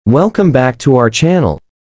Welcome back to our channel.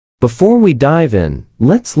 Before we dive in,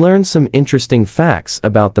 let's learn some interesting facts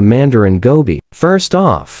about the Mandarin Goby. First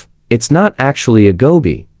off, it's not actually a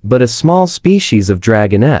goby, but a small species of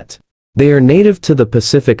dragonet. They are native to the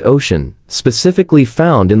Pacific Ocean, specifically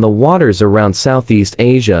found in the waters around Southeast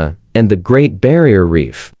Asia and the Great Barrier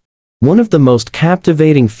Reef. One of the most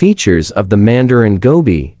captivating features of the Mandarin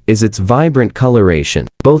Goby is its vibrant coloration.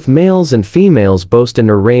 Both males and females boast an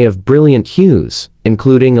array of brilliant hues,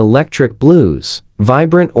 including electric blues,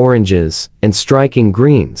 vibrant oranges, and striking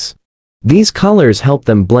greens. These colors help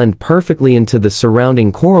them blend perfectly into the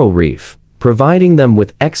surrounding coral reef, providing them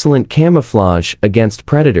with excellent camouflage against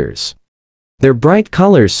predators. Their bright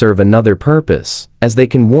colors serve another purpose, as they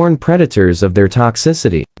can warn predators of their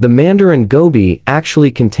toxicity. The Mandarin Goby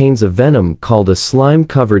actually contains a venom called a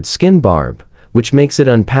slime-covered skin barb, which makes it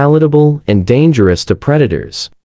unpalatable and dangerous to predators.